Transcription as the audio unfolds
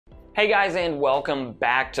Hey guys, and welcome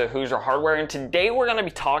back to Hoosier Hardware, and today we're going to be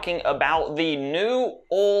talking about the new,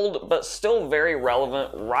 old, but still very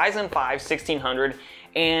relevant Ryzen 5 1600,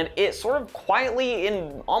 and it's sort of quietly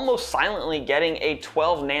and almost silently getting a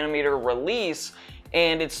 12 nanometer release,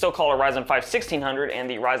 and it's still called a Ryzen 5 1600, and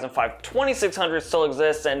the Ryzen 5 2600 still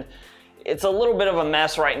exists, and it's a little bit of a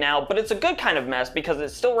mess right now, but it's a good kind of mess because it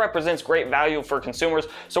still represents great value for consumers.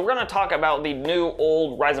 So we're going to talk about the new,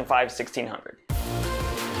 old Ryzen 5 1600.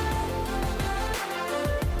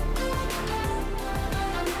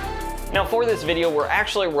 Now for this video, we're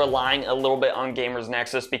actually relying a little bit on Gamers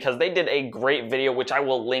Nexus because they did a great video, which I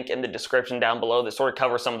will link in the description down below, that sort of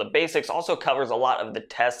covers some of the basics, also covers a lot of the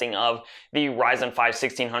testing of the Ryzen 5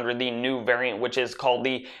 1600, the new variant, which is called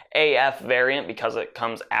the AF variant because it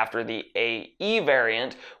comes after the AE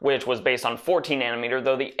variant, which was based on 14 nanometer,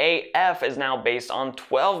 though the AF is now based on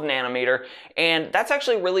 12 nanometer. And that's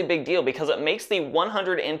actually a really big deal because it makes the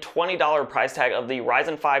 $120 price tag of the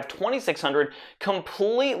Ryzen 5 2600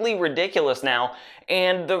 completely ridiculous now.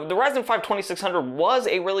 And the Ryzen 5 2600 was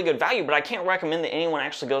a really good value, but I can't recommend that anyone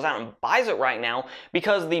actually goes out and buys it right now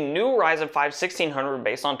because the new Ryzen 5 1600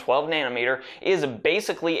 based on 12 nanometer is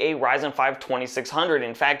basically a Ryzen 5 2600.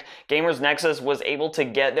 In fact, Gamers Nexus was able to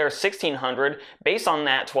get their 1600 based on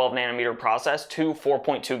that 12 nanometer process to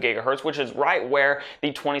 4.2 gigahertz, which is right where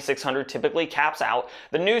the 2600 typically caps out.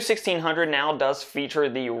 The new 1600 now does feature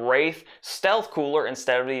the Wraith Stealth cooler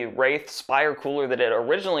instead of the Wraith Spire cooler that it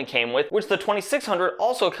originally came with, which the 2600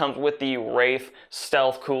 also comes with the Wraith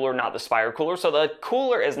Stealth cooler, not the Spire cooler. So the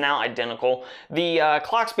cooler is now identical. The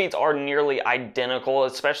clock speeds are nearly identical,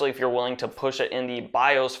 especially if you're willing to push it in the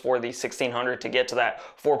BIOS for the 1600 to get to that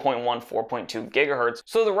 4.1, 4.2 gigahertz.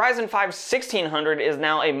 So the Ryzen 5 1600 is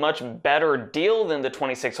now a much better deal than the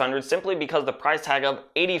 2600 simply because the price tag of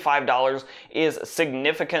 $85 is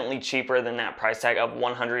significantly cheaper than that price tag of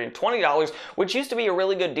 $120, which used to be a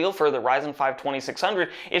really good deal for the Ryzen 5 2600.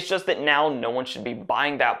 It's just that now no one should be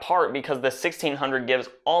buying that part because the 1600 gives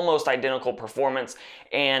almost identical performance,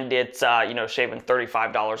 and it's shaving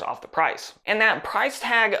 $35 off the price. And that price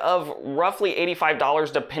tag of roughly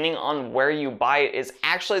 $85, depending on where you buy it, is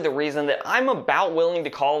actually the reason that I'm about willing to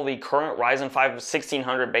call the current Ryzen 5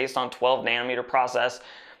 1600 based on 12 nanometer process.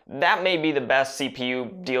 That may be the best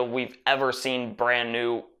CPU deal we've ever seen brand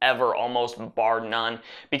new, ever, almost bar none,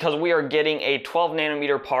 because we are getting a 12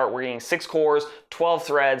 nanometer part, we're getting 6 cores, 12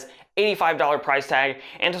 threads, $85 price tag.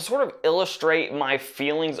 And to sort of illustrate my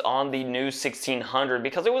feelings on the new 1600,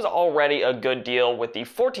 because it was already a good deal with the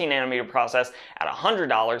 14 nanometer process at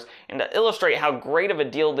 $100, and to illustrate how great of a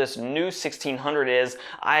deal this new 1600 is,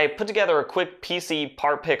 I put together a quick PC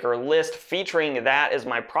part picker list featuring that as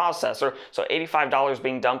my processor, so $85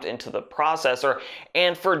 being dumped into the processor.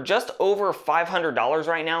 And for just over $500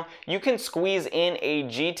 right now, you can squeeze in a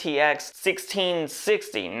GTX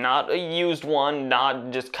 1660, not a used one,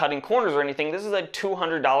 not just cutting corners or anything. This is a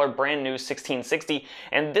 $200 brand new 1660,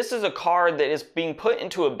 and this is a card that is being put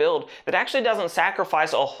into a build that actually doesn't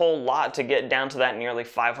sacrifice a whole lot to get down to that nearly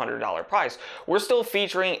 $500 price. We're still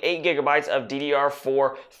featuring 8 gigabytes of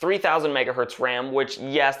DDR4 3000 megahertz RAM, which,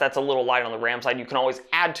 yes, that's a little light on the RAM side. You can always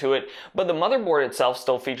add to it, but the motherboard itself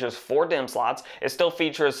still features 4 DIMM slots. It still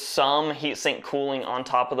features some heatsink cooling on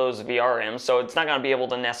top of those VRMs, so it's not going to be able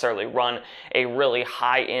to necessarily run a really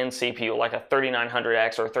high-end CPU like a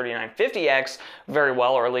 3900X or 3950X very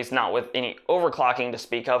well, or at least not with any overclocking to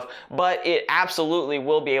speak of, but it absolutely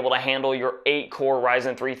will be able to handle your 8-core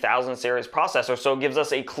Ryzen 3000 series processor, so it gives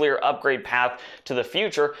us a clear upgrade path to the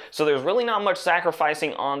future. So there's really not much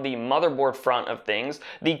sacrificing on the motherboard front of things.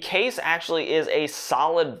 The case actually is a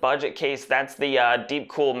solid budget case. That's the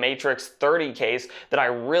Deepcool Matrix 30 case that I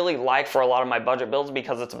really like for a lot of my budget builds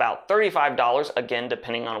because it's about $35, again,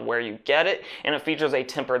 depending on where you get it, and it features a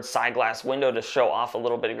tempered side glass window to show off a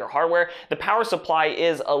little bit of your hardware. The power supply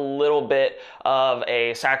is a little bit of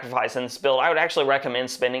a sacrifice in this build. I would actually recommend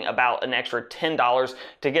spending about an extra $10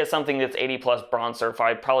 to get something that's 80 plus bronze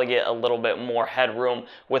certified. Probably get a little bit more headroom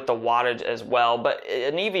with the wattage as well, but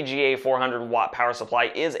an EVGA 400 watt power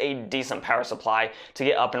supply is a decent power supply to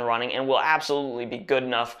get up and running and will absolutely be good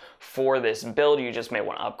enough for this build. You just may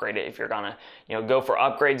want to upgrade it if you're gonna go for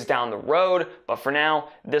upgrades down the road, but for now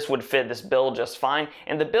this would fit this build just fine.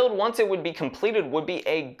 And the build, once it would be completed, would be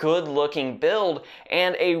a good looking build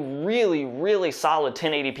and a really solid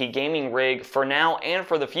 1080p gaming rig for now and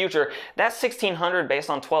for the future. That 1600 based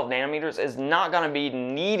on 12 nanometers is not going to be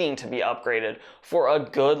needing to be upgraded for a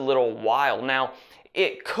good little while. Now,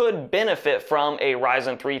 it could benefit from a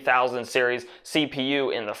Ryzen 3000 series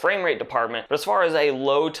CPU in the frame rate department, but as far as a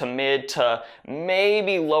low to mid to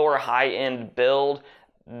maybe lower high end build,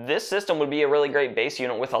 this system would be a really great base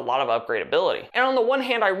unit with a lot of upgradability. And on the one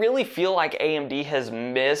hand, I really feel like AMD has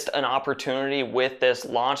missed an opportunity with this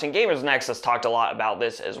launch, and Gamers Nexus talked a lot about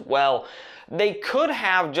this as well. They could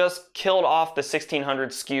have just killed off the 1600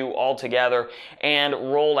 SKU altogether and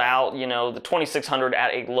rolled out, you know, the 2600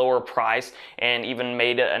 at a lower price, and even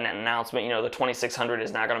made an announcement, you know, the 2600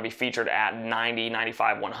 is now going to be featured at $90,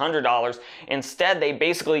 $95, $100. Instead, they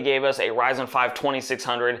basically gave us a Ryzen 5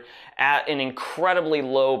 2600 at an incredibly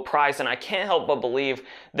low price, and I can't help but believe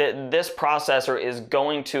that this processor is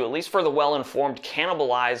going to, at least for the well-informed,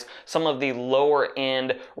 cannibalize some of the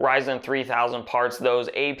lower-end Ryzen 3000 parts, those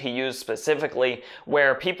APUs specifically,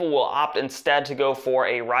 where people will opt instead to go for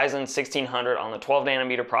a Ryzen 1600 on the 12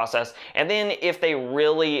 nanometer process, and then if they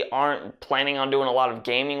really aren't planning on doing a lot of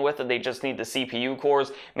gaming with it, they just need the CPU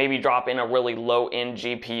cores, maybe drop in a really low-end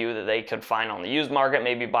GPU that they could find on the used market,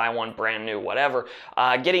 maybe buy one brand new, whatever.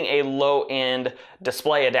 Getting a low-end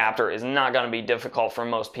display adapter is not going to be difficult for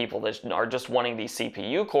most people that are just wanting these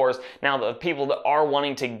CPU cores. Now, the people that are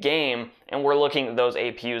wanting to game and we're looking at those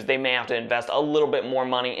APUs, they may have to invest a little bit more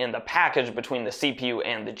money in the package between the CPU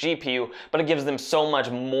and the GPU, but it gives them so much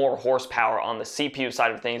more horsepower on the CPU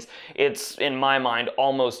side of things. It's, in my mind,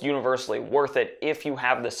 almost universally worth it if you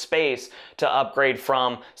have the space to upgrade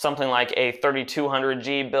from something like a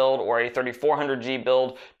 3200G build or a 3400G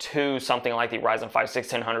build to something like the Ryzen 5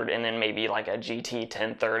 1600, and then maybe like a GT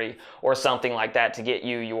 1030 or something like that to get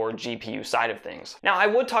you your GPU side of things. Now, I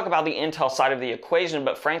would talk about the Intel side of the equation,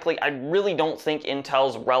 but frankly, I really don't think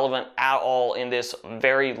Intel's relevant at all in this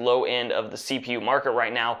very low end of the CPU market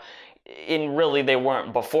right now. Really, they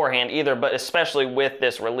weren't beforehand either, but especially with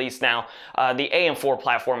this release now, the AM4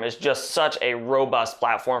 platform is just such a robust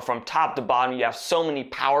platform from top to bottom. You have so many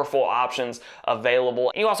powerful options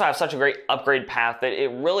available, and you also have such a great upgrade path that it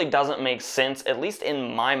really doesn't make sense, at least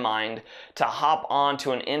in my mind, to hop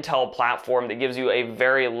onto an Intel platform that gives you a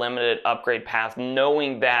very limited upgrade path,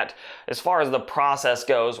 knowing that as far as the process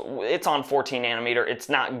goes, it's on 14 nanometer, it's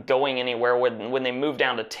not going anywhere. When they move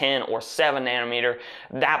down to 10 or 7 nanometer,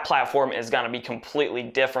 that platform is going to be completely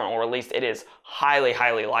different, or at least it is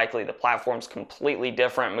highly likely the platform's completely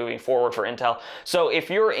different moving forward for Intel. So if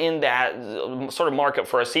you're in that sort of market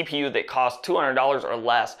for a CPU that costs $200 or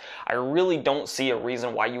less, I really don't see a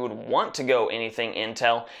reason why you would want to go anything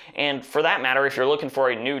Intel. And for that matter, if you're looking for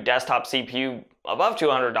a new desktop CPU above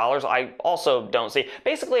 $200, I also don't see.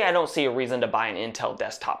 Basically, I don't see a reason to buy an Intel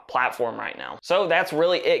desktop platform right now. So that's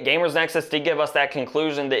really it. Gamers Nexus did give us that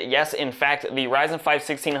conclusion that yes, in fact, the Ryzen 5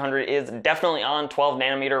 1600 is definitely on 12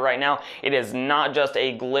 nanometer right now. It is not just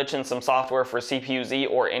a glitch in some software for CPU-Z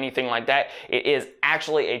or anything like that. It is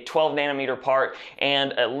actually a 12 nanometer part,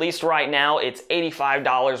 and at least right now, it's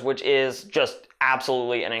 $85, which is just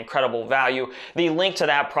absolutely an incredible value. The link to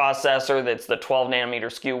that processor, that's the 12 nanometer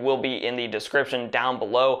SKU, will be in the description down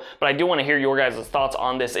below, but I do want to hear your guys' thoughts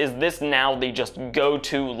on this. Is this now the just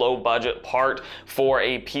go-to low budget part for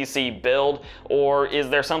a PC build, or is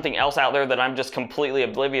there something else out there that I'm just completely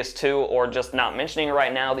oblivious to or just not mentioning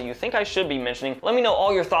right now that you think I should be mentioning? Let me know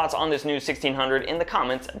all your thoughts on this new 1600 in the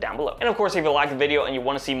comments down below. And of course, if you like the video and you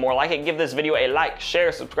want to see more like it, give this video a like,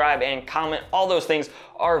 share, subscribe, and comment. All those things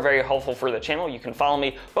are very helpful for the channel. You can follow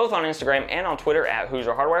me both on Instagram and on Twitter at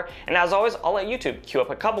Hoosier Hardware. And as always, I'll let YouTube queue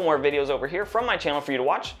up a couple more videos over here from my channel for you to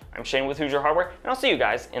watch. I'm Shane with Hoosier Hardware, and I'll see you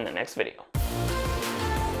guys in the next video.